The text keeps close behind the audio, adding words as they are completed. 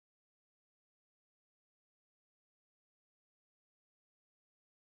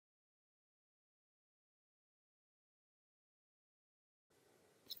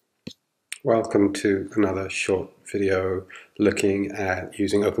Welcome to another short video looking at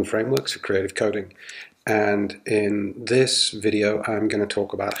using openFrameworks for creative coding. And in this video I'm going to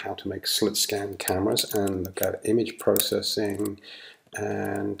talk about how to make slit-scan cameras and look at image processing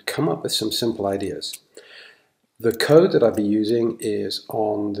and come up with some simple ideas. The code that I'll be using is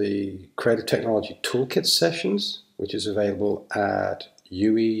on the Creative Technology Toolkit sessions, which is available at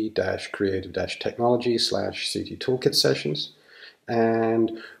UWE-Creative-Technology/CT Toolkit sessions.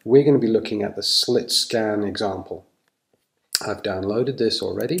 And we're going to be looking at the slit-scan example. I've downloaded this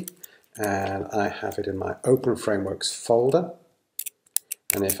already and I have it in my openFrameworks folder.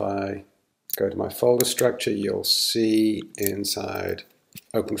 And if I go to my folder structure, you'll see inside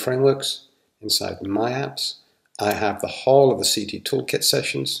openFrameworks, inside My Apps, I have the whole of the CT Toolkit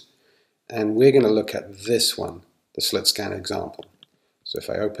sessions, and we're going to look at this one, the slit-scan example. So if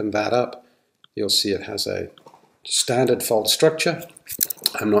I open that up, you'll see it has a standard folder structure.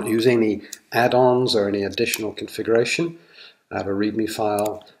 I'm not using any add-ons or any additional configuration. I have a README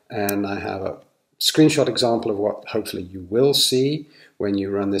file and I have a screenshot example of what hopefully you will see when you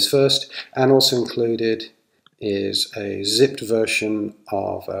run this first, and also included is a zipped version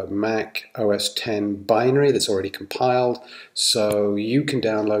of a Mac OS X binary that's already compiled, so you can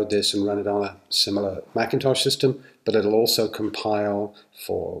download this and run it on a similar Macintosh system, but it'll also compile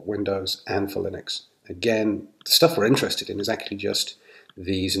for Windows and for Linux. Again, the stuff we're interested in is actually just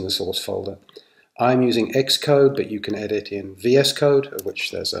these in the source folder. I'm using Xcode, but you can edit in VS Code, of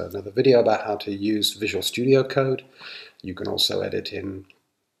which there's another video about how to use Visual Studio Code. You can also edit in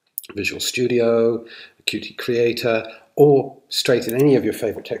Visual Studio, Qt Creator, or straight in any of your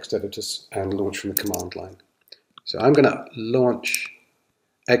favorite text editors and launch from the command line. So I'm going to launch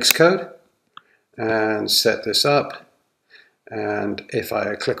Xcode and set this up. And if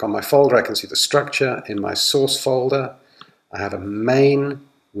I click on my folder, I can see the structure. In my source folder, I have a main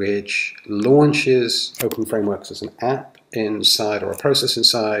which launches openFrameworks as an app inside, or a process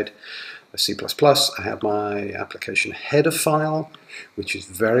inside a C++. I have my application header file, which is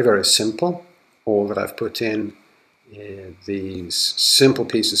very, very simple. All that I've put in these simple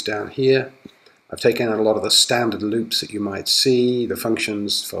pieces down here. I've taken out a lot of the standard loops that you might see, the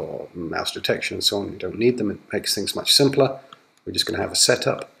functions for mouse detection and so on. You don't need them. It makes things much simpler. We're just going to have a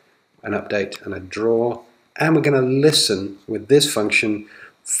setup, an update, and a draw. And we're going to listen with this function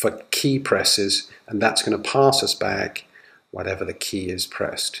for key presses, and that's going to pass us back whatever the key is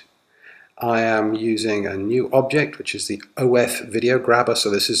pressed. I am using a new object, which is the OF video grabber.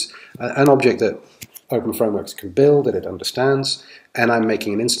 So this is an object that openFrameworks can build, that it understands. And I'm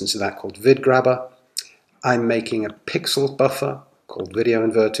making an instance of that called vidGrabber. I'm making a pixel buffer called video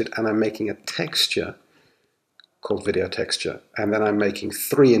inverted, and I'm making a texture called video texture, and then I'm making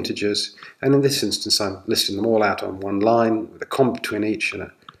 3 integers, and in this instance I'm listing them all out on one line with a comma between each and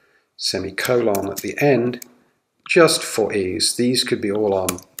a semicolon at the end, just for ease. These could be all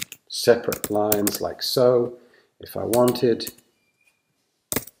on separate lines like so, if I wanted,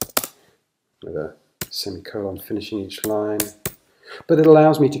 with a semicolon finishing each line, but it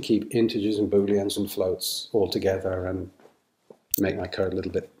allows me to keep integers and booleans and floats all together and make my code a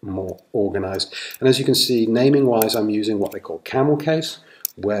little bit more organized. And as you can see, naming wise, I'm using what they call camel case,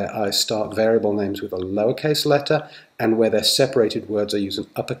 where I start variable names with a lowercase letter, and where they're separated words, I use an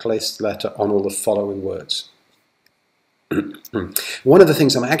uppercase letter on all the following words. One of the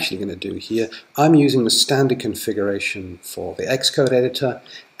things I'm actually going to do here, I'm using the standard configuration for the Xcode editor,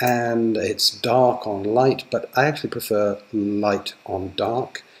 and it's dark on light, but I actually prefer light on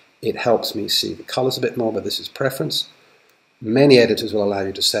dark. It helps me see the colors a bit more, but this is preference. Many editors will allow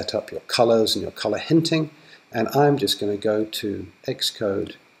you to set up your colors and your color hinting, and I'm just going to go to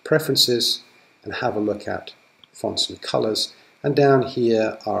Xcode Preferences and have a look at fonts and colors, and down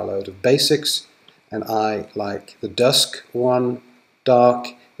here are a load of basics, and I like the dusk one, dark.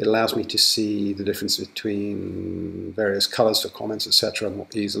 It allows me to see the difference between various colors for comments, etc. more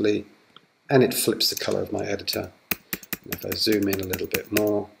easily, and it flips the color of my editor. And if I zoom in a little bit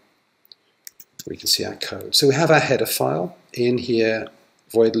more, we can see our code. So we have our header file in here,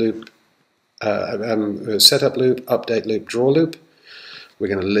 void loop, setup loop, update loop, draw loop. We're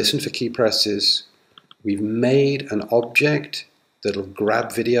going to listen for key presses. We've made an object that'll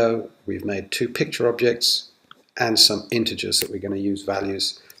grab video. We've made 2 picture objects and some integers that we're going to use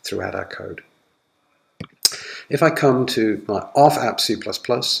values throughout our code. If I come to my off app C++,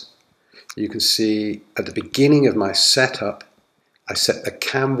 you can see at the beginning of my setup, I set the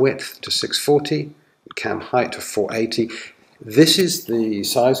cam width to 640, the cam height to 480. This is the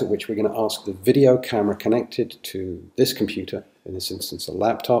size at which we're going to ask the video camera connected to this computer, in this instance a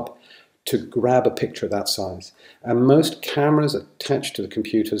laptop, to grab a picture that size. And most cameras attached to the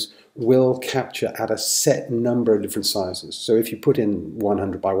computers will capture at a set number of different sizes. So if you put in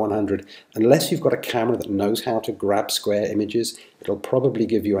 100 by 100, unless you've got a camera that knows how to grab square images, it'll probably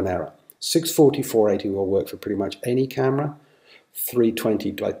give you an error. 640, 480 will work for pretty much any camera,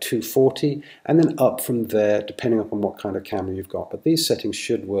 320 by 240, and then up from there, depending upon what kind of camera you've got. But these settings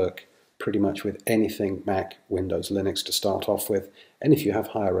should work pretty much with anything Mac, Windows, Linux to start off with. And if you have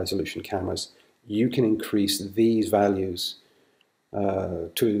higher resolution cameras, you can increase these values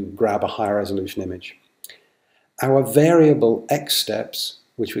to grab a higher resolution image. Our variable X steps,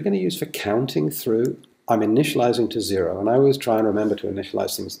 which we're going to use for counting through, I'm initializing to 0. And I always try and remember to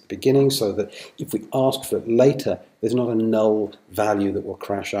initialize things at the beginning so that if we ask for it later, there's not a null value that will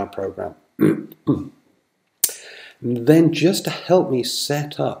crash our program. Then just to help me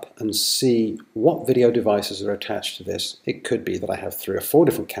set up and see what video devices are attached to this, it could be that I have 3 or 4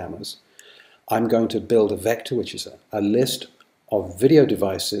 different cameras. I'm going to build a vector, which is a list of video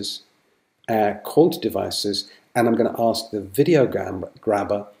devices called devices, and I'm going to ask the video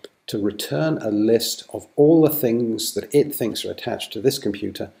grabber to return a list of all the things that it thinks are attached to this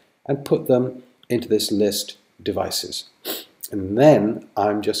computer and put them into this list devices. And then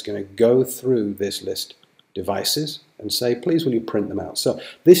I'm just going to go through this list devices and say, please will you print them out. So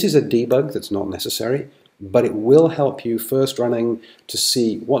this is a debug that's not necessary, but it will help you first running to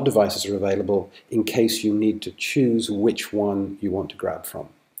see what devices are available in case you need to choose which one you want to grab from.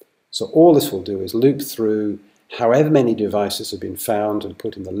 So all this will do is loop through however many devices have been found and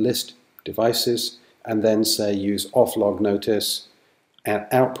put in the list devices, and then say use offlog notice and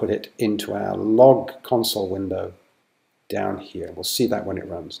output it into our log console window down here. We'll see that when it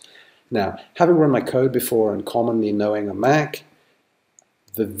runs. Now, having run my code before and commonly knowing a Mac,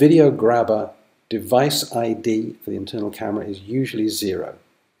 the video grabber device ID for the internal camera is usually 0.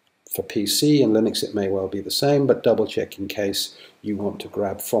 For PC and Linux it may well be the same, but double check in case you want to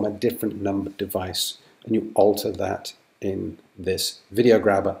grab from a different numbered device and you alter that in this video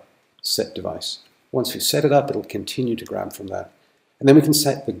grabber set device. Once we set it up, it'll continue to grab from that. And then we can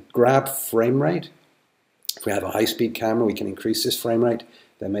set the grab frame rate. If we have a high-speed camera, we can increase this frame rate.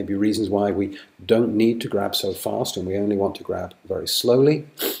 There may be reasons why we don't need to grab so fast and we only want to grab very slowly.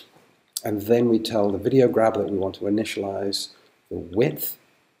 And then we tell the video grabber that we want to initialize the width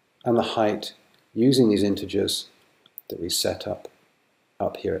and the height using these integers that we set up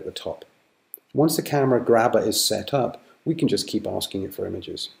here at the top. Once the camera grabber is set up, we can just keep asking it for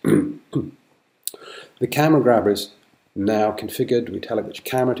images. The camera grabber is now configured. We tell it which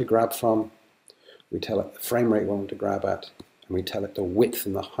camera to grab from. We tell it the frame rate we want to grab at. And we tell it the width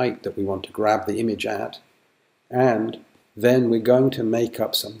and the height that we want to grab the image at. And then we're going to make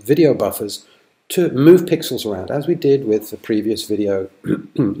up some video buffers to move pixels around, as we did with the previous video,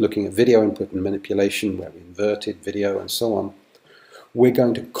 looking at video input and manipulation, where we inverted video and so on. We're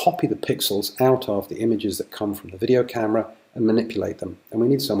going to copy the pixels out of the images that come from the video camera and manipulate them. And we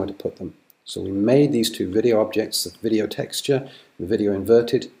need somewhere to put them. So we made these 2 video objects, the video texture, the video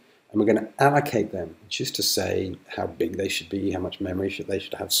inverted, and we're going to allocate them, which is to say how big they should be, how much memory they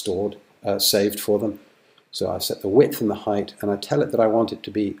should have stored, saved for them. So I set the width and the height, and I tell it that I want it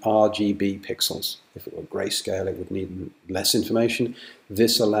to be RGB pixels. If it were grayscale, it would need less information.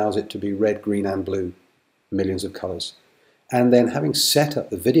 This allows it to be red, green, and blue, millions of colors. And then having set up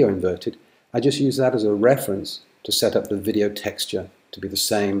the video inverted, I just use that as a reference to set up the video texture to be the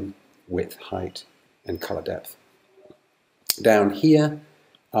same width, height, and color depth. Down here,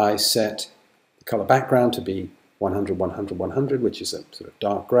 I set the color background to be 100, 100, 100, which is a sort of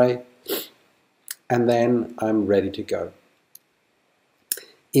dark gray. And then I'm ready to go.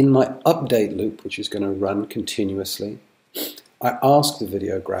 In my update loop, which is going to run continuously, I ask the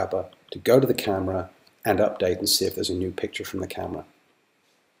video grabber to go to the camera and update and see if there's a new picture from the camera.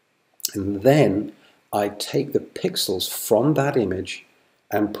 And then I take the pixels from that image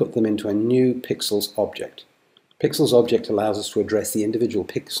and put them into a new pixels object. Pixels object allows us to address the individual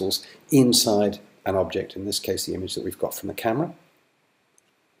pixels inside an object, in this case the image that we've got from the camera.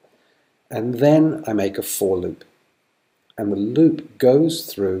 And then I make a for loop. And the loop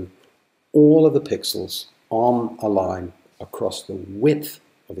goes through all of the pixels on a line across the width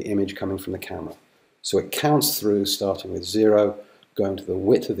of the image coming from the camera. So it counts through, starting with 0, going to the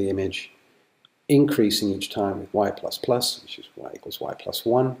width of the image, increasing each time with y++, which is y equals y plus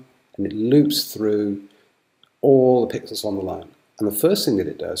 1, and it loops through all the pixels on the line. And the first thing that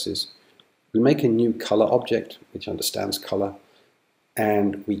it does is we make a new color object, which understands color,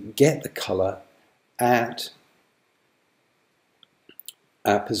 and we get the color at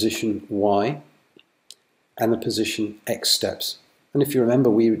position y and the position x steps And if you remember,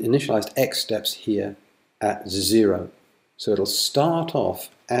 we initialized X steps here at 0. So it'll start off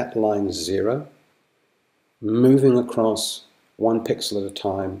at line 0, moving across 1 pixel at a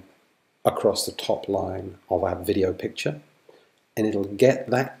time across the top line of our video picture. And it'll get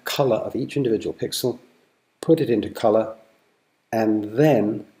that color of each individual pixel, put it into color, and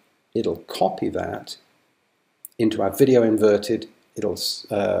then it'll copy that into our video inverted,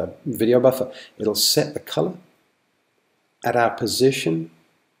 video buffer. It'll set the color at our position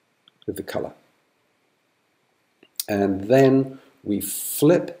with the color. And then we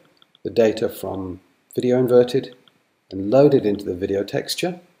flip the data from video inverted and load it into the video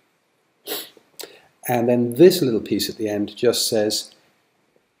texture. And then this little piece at the end just says,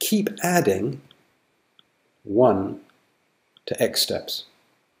 keep adding 1 to X steps.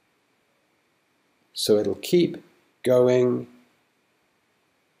 So it'll keep going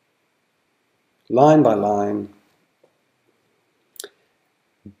line by line.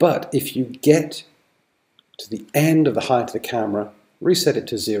 But if you get to the end of the height of the camera, reset it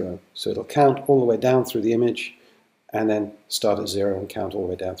to 0. So it'll count all the way down through the image and then start at 0 and count all the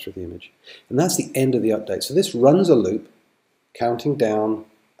way down through the image. And that's the end of the update. So this runs a loop, counting down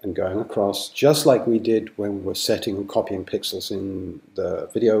and going across, just like we did when we were setting and copying pixels in the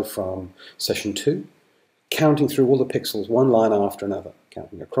video from session 2, counting through all the pixels one line after another,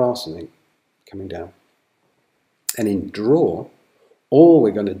 counting across and then coming down. And in Draw, all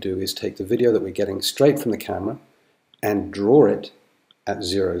we're going to do is take the video that we're getting straight from the camera and draw it at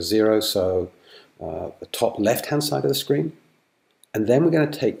 0, 0, so the top left-hand side of the screen. And then we're going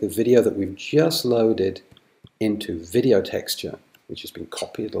to take the video that we've just loaded into video texture, which has been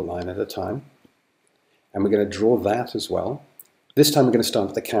copied a line at a time. And we're going to draw that as well. This time we're going to start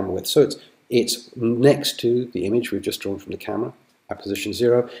with the camera width. So it's next to the image we've just drawn from the camera at position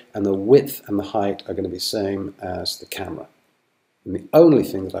 0, and the width and the height are going to be the same as the camera. And the only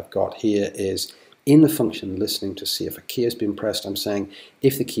thing that I've got here is in the function listening to see if a key has been pressed, I'm saying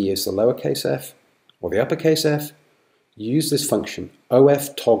if the key is the lowercase f or the uppercase f, use this function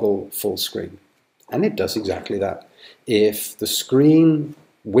OF toggle full screen. And it does exactly that. If the screen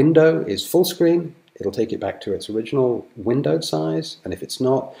window is full screen, it'll take it back to its original windowed size, and if it's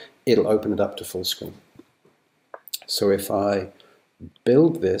not, it'll open it up to full screen. So if I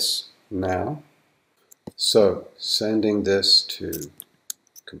build this now, so sending this to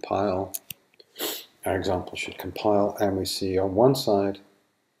compile, our example should compile, and we see on one side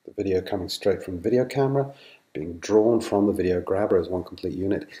the video coming straight from video camera, being drawn from the video grabber as one complete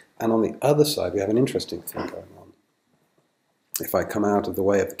unit, and on the other side we have an interesting thing going on. If I come out of the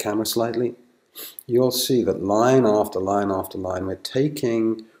way of the camera slightly, you'll see that line after line after line we're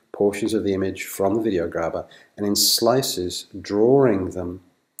taking portions of the image from the video grabber and in slices drawing them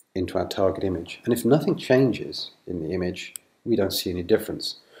into our target image. And if nothing changes in the image, we don't see any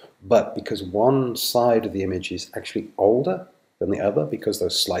difference. But because one side of the image is actually older than the other, because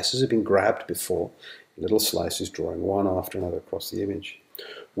those slices have been grabbed before, little slices drawing one after another across the image,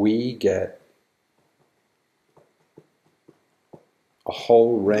 we get a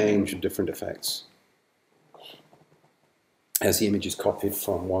whole range of different effects as the image is copied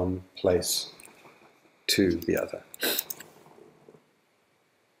from one place to the other.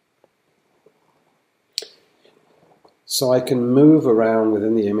 So I can move around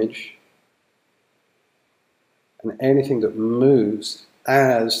within the image, and anything that moves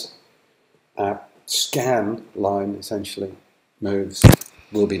as our scan line essentially moves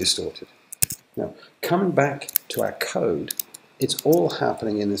will be distorted. Now, coming back to our code, it's all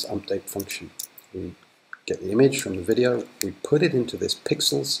happening in this update function. We get the image from the video, we put it into this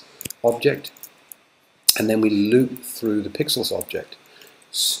pixels object, and then we loop through the pixels object,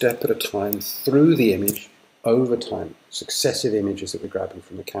 step at a time through the image, over time, successive images that we're grabbing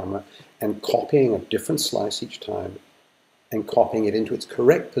from the camera, and copying a different slice each time, and copying it into its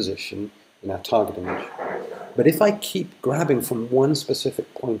correct position in our target image. But if I keep grabbing from one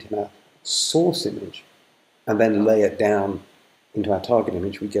specific point in our source image, and then lay it down into our target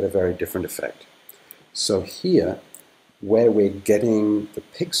image, we get a very different effect. So here, where we're getting the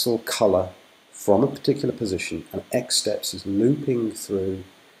pixel color from a particular position, and X steps is looping through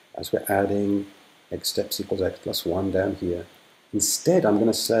as we're adding X steps equals X plus 1 down here. Instead, I'm going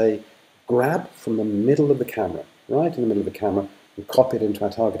to say, grab from the middle of the camera, right in the middle of the camera, and copy it into our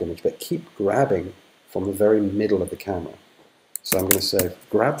target image, but keep grabbing from the very middle of the camera. So I'm going to say,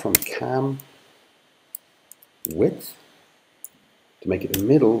 grab from cam width, to make it the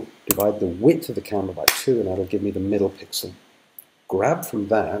middle, divide the width of the camera by 2, and that'll give me the middle pixel. Grab from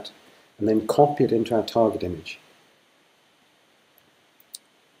that, and then copy it into our target image.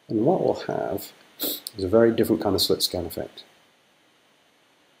 And what we'll have is a very different kind of slit-scan effect.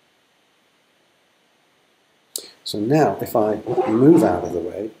 So now, if I move out of the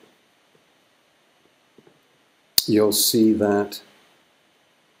way, you'll see that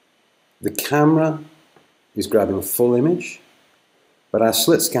the camera is grabbing a full image, but our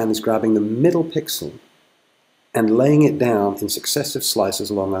slit scan is grabbing the middle pixel and laying it down in successive slices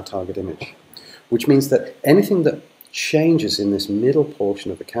along our target image, which means that anything that changes in this middle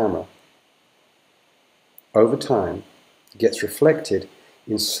portion of the camera over time gets reflected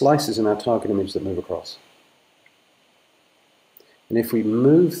in slices in our target image that move across. And if we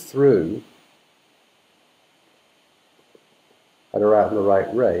move through at around the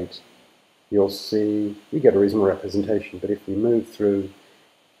right rate, you'll see we get a reasonable representation. But if we move through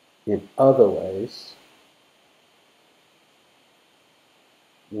in other ways,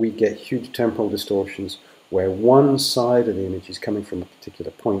 we get huge temporal distortions where one side of the image is coming from a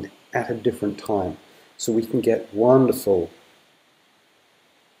particular point at a different time. So we can get wonderful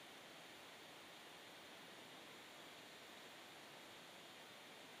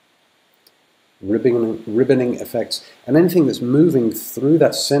ribboning effects, and anything that's moving through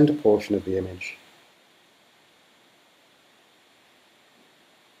that center portion of the image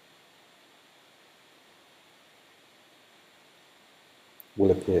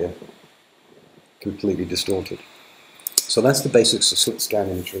will appear completely distorted. So that's the basics of slit scan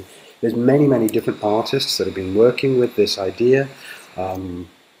imagery. There's many different artists that have been working with this idea.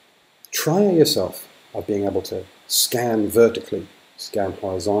 Try it yourself of being able to scan vertically, scan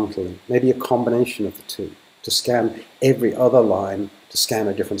horizontally, maybe a combination of the two, to scan every other line, to scan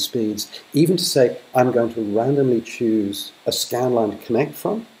at different speeds, even to say, I'm going to randomly choose a scan line to connect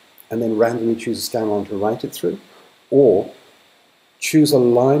from, and then randomly choose a scan line to write it through, or choose a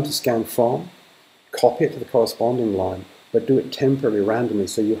line to scan from, copy it to the corresponding line, but do it temporarily randomly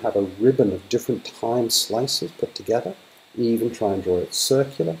so you have a ribbon of different time slices put together. Even try and draw it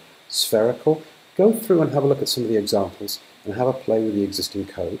circular, spherical. Go through and have a look at some of the examples and have a play with the existing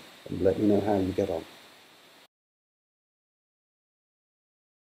code and let me know how you get on.